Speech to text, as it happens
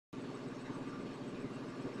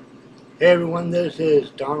Hey everyone, this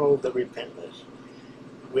is Donald the Repentless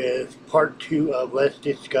with part 2 of Let's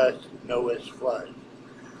Discuss Noah's Flood.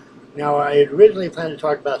 Now, I had originally planned to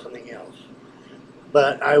talk about something else,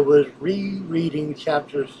 but I was rereading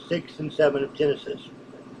chapters 6 and 7 of Genesis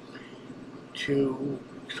to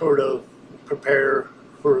sort of prepare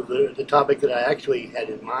for the topic that I actually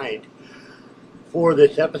had in mind for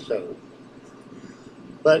this episode.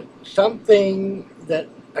 But something that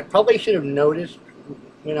I probably should have noticed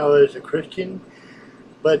when I was a Christian,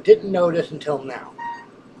 but didn't notice until now.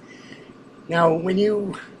 Now, when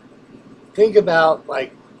you think about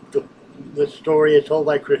like the story is told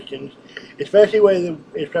by Christians, especially when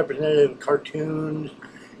it's represented in cartoons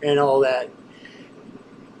and all that,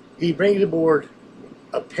 he brings aboard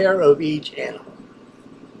a pair of each animal.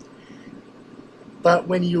 But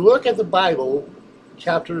when you look at the Bible,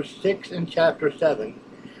 chapter 6 and chapter 7,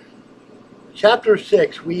 chapter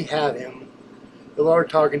 6 we have the Lord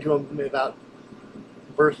talking to him about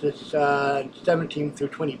verses 17 through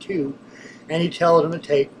 22, and he tells him to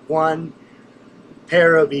take one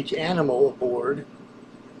pair of each animal aboard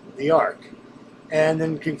the ark, and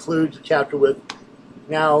then concludes the chapter with,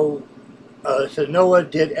 now, it says, Noah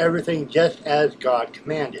did everything just as God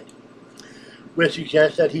commanded, which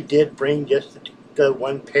suggests that he did bring just the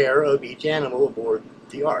one pair of each animal aboard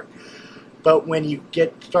the ark. But when you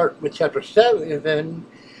start with chapter 7, then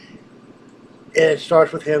it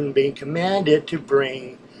starts with him being commanded to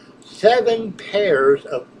bring 7 pairs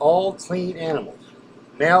of all clean animals,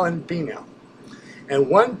 male and female, and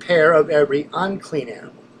 1 pair of every unclean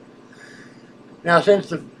animal. Now, since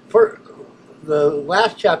the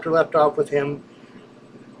last chapter left off with him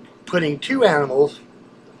putting 2 animals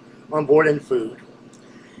on board in food,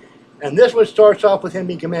 and this one starts off with him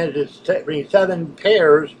being commanded to bring 7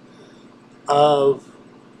 pairs of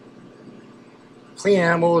clean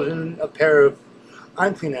animals and a pair of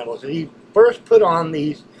unclean animals. And he first put on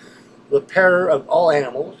the pair of all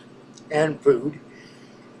animals and food,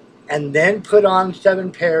 and then put on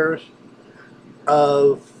 7 pairs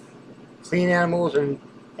of clean animals and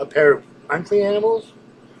a pair of unclean animals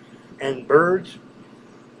and birds.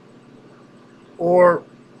 Or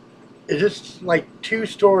is this like 2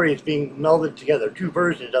 stories being melded together, 2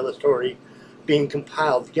 versions of the story being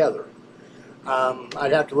compiled together?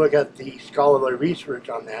 I'd have to look at the scholarly research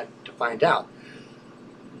on that to find out.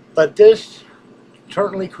 But this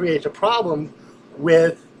certainly creates a problem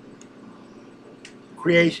with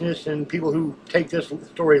creationists and people who take this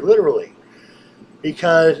story literally.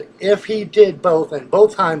 Because if he did both, and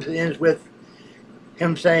both times it ends with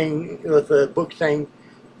him saying, with the book saying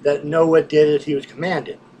that Noah did as he was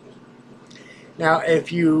commanded. Now, if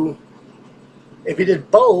he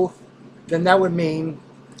did both, then that would mean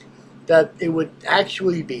that it would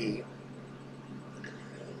actually be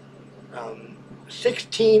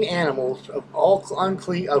 16 animals of all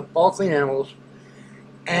clean animals,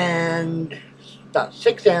 and about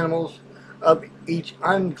 6 animals of each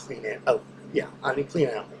unclean animal.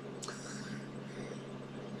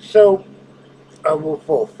 So,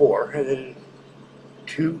 well, 4, and then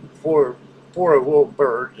 4 of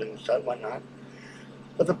birds and stuff, whatnot.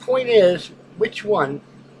 But the point is, which one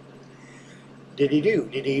did he do?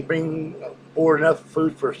 Did he bring aboard enough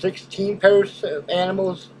food for 16 pairs of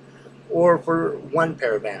animals, or for 1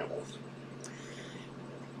 pair of animals?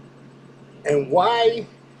 And why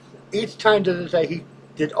each time does it say he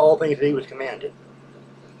did all things that he was commanded?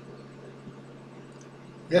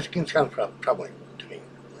 This can become troubling to me.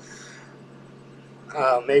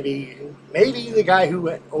 Maybe the guy who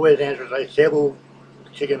always answers like Sable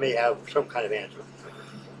Chicken may have some kind of answer.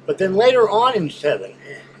 But then later on in 7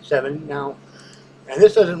 now, and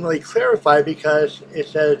this doesn't really clarify because it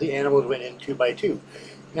says the animals went in 2 by 2.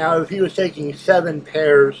 Now, if he was taking 7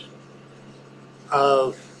 pairs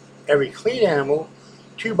of every clean animal,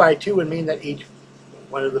 2 by 2 would mean that each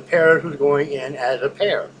one of the pairs was going in as a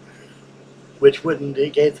pair, which would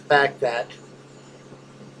indicate the fact that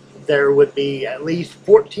there would be at least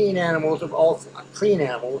 14 animals of all clean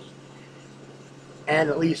animals, and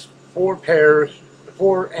at least 4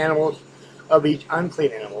 animals of each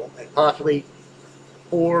unclean animal, and possibly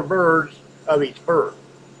 4 birds of each bird.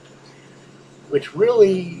 Which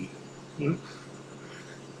really, I'm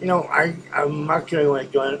not going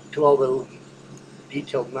to go into all the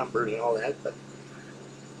detailed numbers and all that, but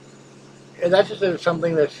that's just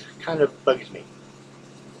something that kind of bugs me.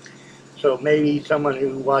 So maybe someone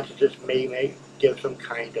who watches this may give some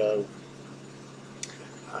kind of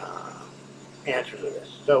answer to this.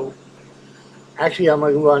 So actually, I'm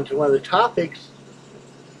going to move on to one of the topics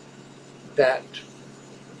that,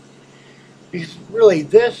 because really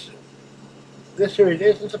this series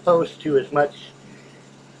isn't supposed to as much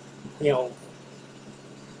you know,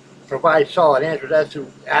 provide solid answers as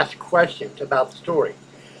to ask questions about the story.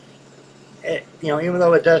 Even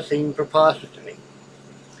though it does seem preposterous to me.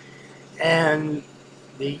 And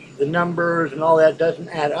the numbers and all that doesn't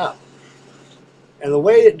add up. And the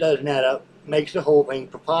way it doesn't add up makes the whole thing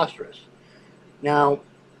preposterous. Now,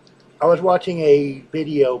 I was watching a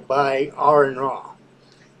video by AronRa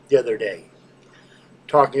the other day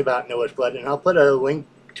talking about Noah's flood, and I'll put a link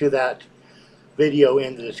to that video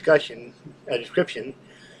in the description,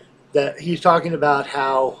 that he's talking about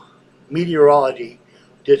how meteorology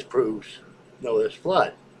disproves Noah's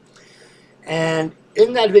flood. And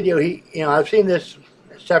in that video, I've seen this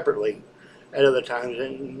separately at other times,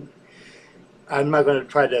 and I'm not going to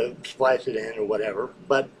try to splice it in or whatever,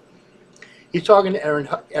 but he's talking to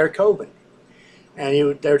Eric Hovind,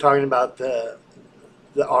 and they're talking about the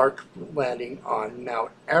ark landing on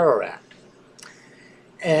Mount Ararat.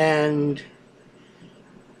 And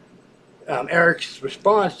Eric's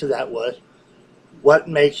response to that was, what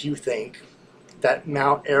makes you think that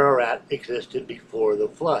Mount Ararat existed before the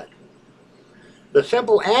flood? The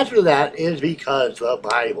simple answer to that is because the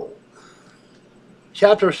Bible.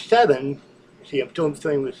 Chapter 7, see, I'm still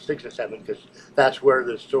doing with 6 and 7 because that's where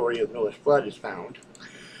the story of Noah's flood is found.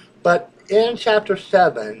 But in chapter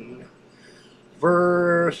 7,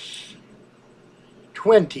 verse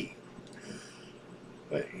 20,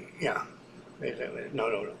 yeah,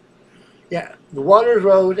 no. Yeah, the waters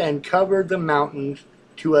rose and covered the mountains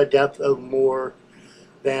to a depth of more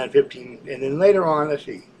than 15. And then later on, let's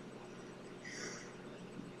see.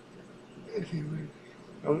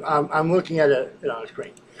 I'm looking at it on the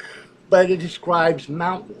screen. But it describes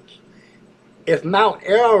mountains. If Mount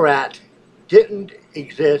Ararat didn't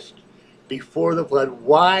exist before the flood,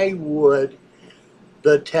 why would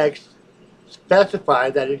the text specify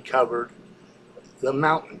that it covered the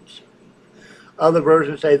mountains? Other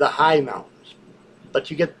versions say the high mountains. But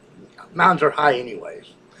mountains are high anyways.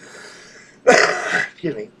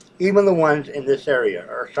 Excuse me. Even the ones in this area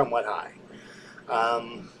are somewhat high.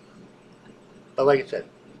 But like I said,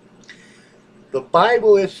 the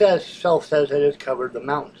Bible itself says that it's covered the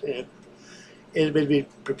mountains. And it would be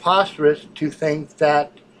preposterous to think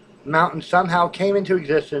that mountains somehow came into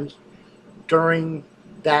existence during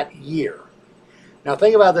that year. Now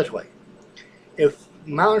think about it this way. If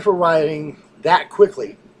mountains were rising that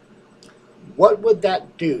quickly, what would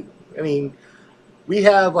that do? I mean, we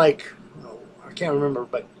have I can't remember,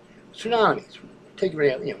 but tsunamis. We're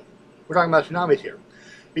talking about tsunamis here.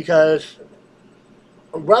 Because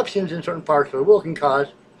eruptions in certain parts of the world can cause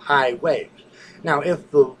high waves. Now,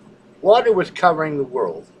 if the water was covering the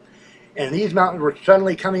world, and these mountains were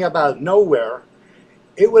suddenly coming up out of nowhere,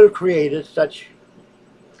 it would have created such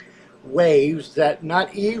waves that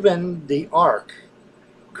not even the ark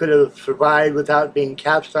could have survived without being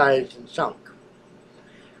capsized and sunk.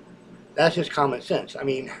 That's just common sense. I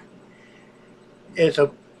mean, it's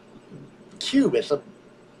a cube, it's a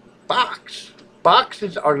box.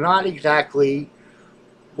 Boxes are not exactly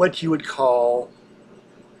what you would call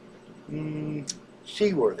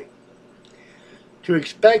seaworthy. To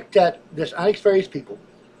expect that this unexperienced people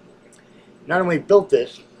not only built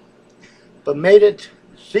this, but made it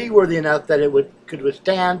seaworthy enough that it could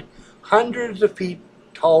withstand hundreds of feet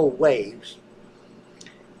tall waves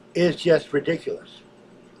is just ridiculous.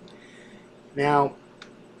 Now,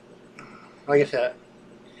 like I said,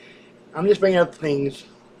 I'm just bringing up things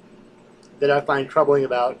that I find troubling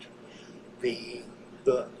about the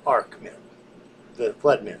ark myth, the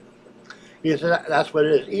flood myth. Because that's what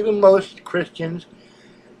it is. Even most Christians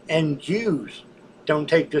and Jews don't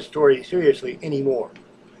take this story seriously anymore.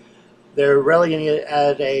 They're relegating it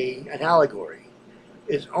as an allegory.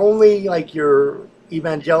 It's only like your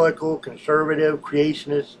evangelical, conservative,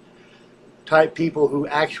 creationist type people who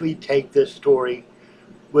actually take this story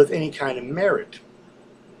with any kind of merit.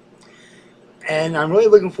 And I'm really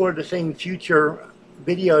looking forward to seeing future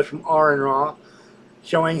videos from AronRa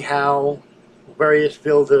showing how various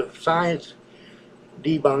fields of science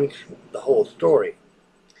debunk the whole story.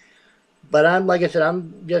 But like I said,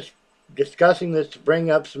 I'm just discussing this to bring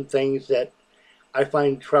up some things that I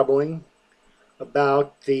find troubling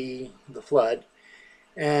about the flood.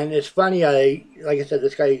 And it's funny, like I said,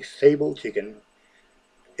 this guy Sable Chicken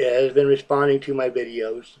has been responding to my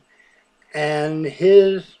videos, and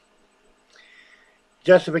his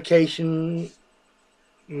justification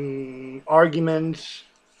arguments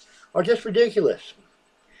are just ridiculous,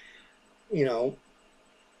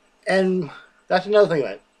 and that's another thing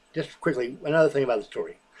about it. Just quickly, another thing about the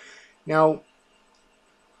story. Now,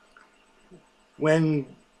 when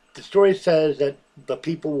the story says that the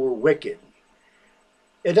people were wicked,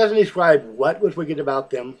 it doesn't describe what was wicked about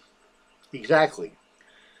them Exactly.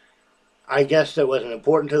 I guess that wasn't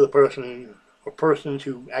important to the person or persons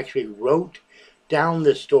who actually wrote down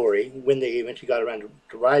this story when they eventually got around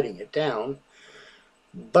to writing it down.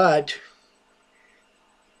 But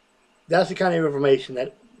that's the kind of information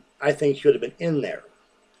that I think should have been in there.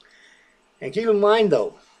 And keep in mind,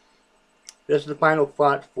 though, this is the final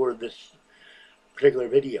thought for this particular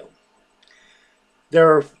video. There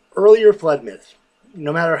are earlier flood myths.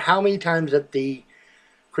 No matter how many times that the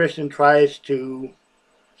Christian tries to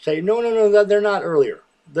say, no, they're not earlier.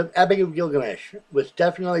 The Epic of Gilgamesh was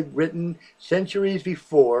definitely written centuries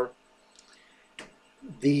before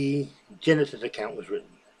the Genesis account was written.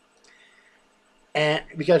 And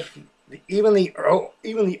because even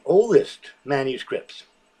the oldest manuscripts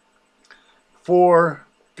for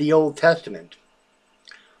the Old Testament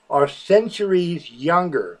are centuries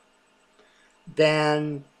younger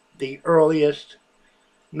than the earliest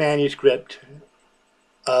manuscript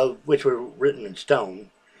of which were written in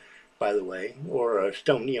stone, by the way, or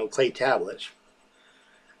stone, clay tablets,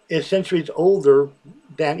 is centuries older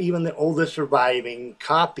than even the oldest surviving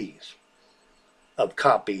copies of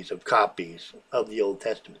the Old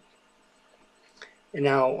Testament. And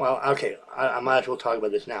now, well, okay, I might as well talk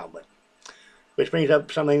about this now, but which brings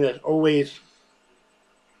up something that's always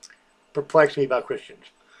perplexed me about Christians.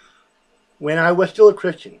 When I was still a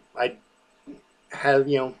Christian, I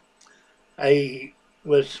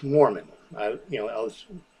was Mormon. I was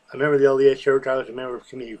a member of the LDS Church. I was a member of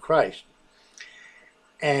Community of Christ,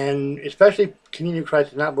 and especially Community of Christ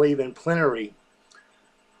does not believe in plenary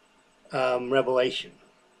revelation,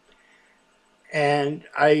 and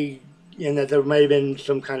that there may have been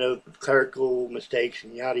some kind of clerical mistakes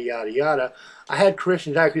and yada yada yada. I had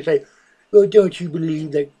Christians actually say, "Well, don't you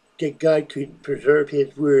believe that God could preserve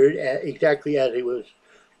His word exactly as it was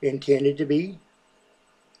intended to be?"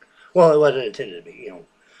 Well, it wasn't intended to be,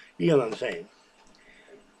 You know what I'm saying?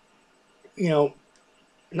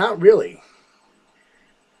 Not really.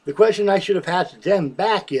 The question I should have asked them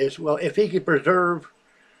back is, well, if He could preserve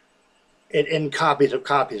it in copies of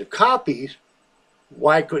copies of copies,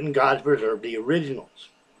 why couldn't God preserve the originals?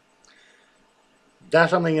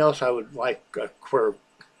 That's something else I would like for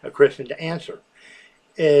a Christian to answer.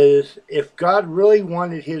 Is if God really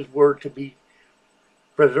wanted His word to be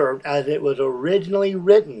preserved as it was originally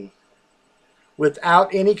written,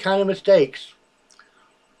 without any kind of mistakes,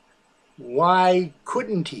 why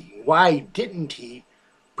couldn't He? Why didn't He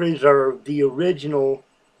preserve the original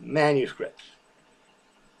manuscripts?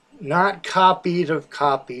 Not copies of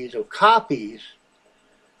copies of copies,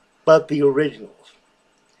 but the originals.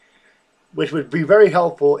 Which would be very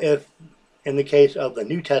helpful if, in the case of the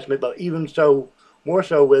New Testament, but even so, more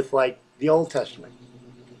so with like the Old Testament.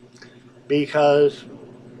 Because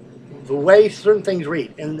the way certain things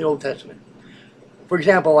read in the Old Testament, for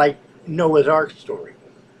example, like Noah's Ark story,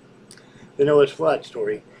 the Noah's flood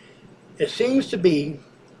story, it seems to be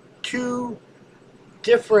two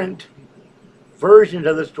different versions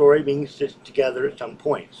of the story being stitched together at some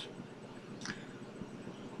points.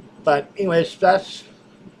 But anyways, that's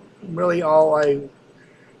really all I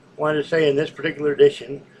wanted to say in this particular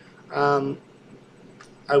edition. I'll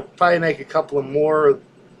probably make a couple of more of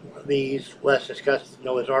these less discussed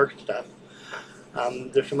Noah's Ark stuff.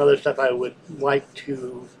 There's some other stuff I would like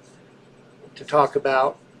to talk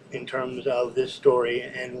about in terms of this story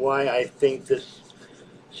and why I think this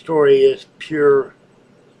story is pure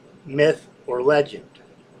myth or legend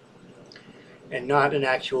and not an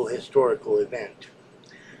actual historical event.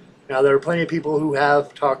 Now, there are plenty of people who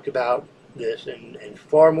have talked about this in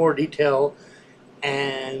far more detail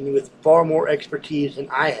and with far more expertise than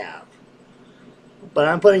I have. But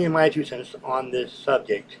I'm putting in my 2 cents on this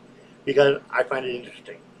subject because I find it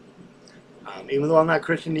interesting. Even though I'm not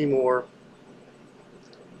Christian anymore,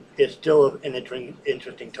 it's still an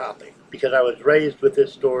interesting topic because I was raised with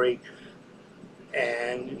this story,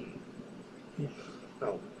 and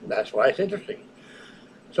that's why it's interesting.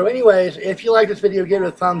 So anyways, if you like this video, give it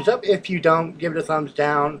a thumbs up. If you don't, give it a thumbs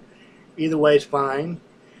down. Either way is fine.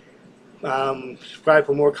 Subscribe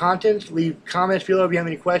for more content. Leave comments below if you have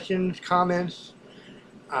any questions, comments.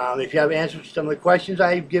 If you have answers to some of the questions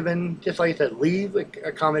I've given, just like I said, leave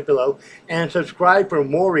a comment below. And subscribe for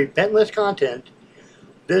more repentless content.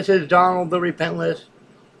 This is Donald the Repentless,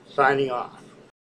 signing off.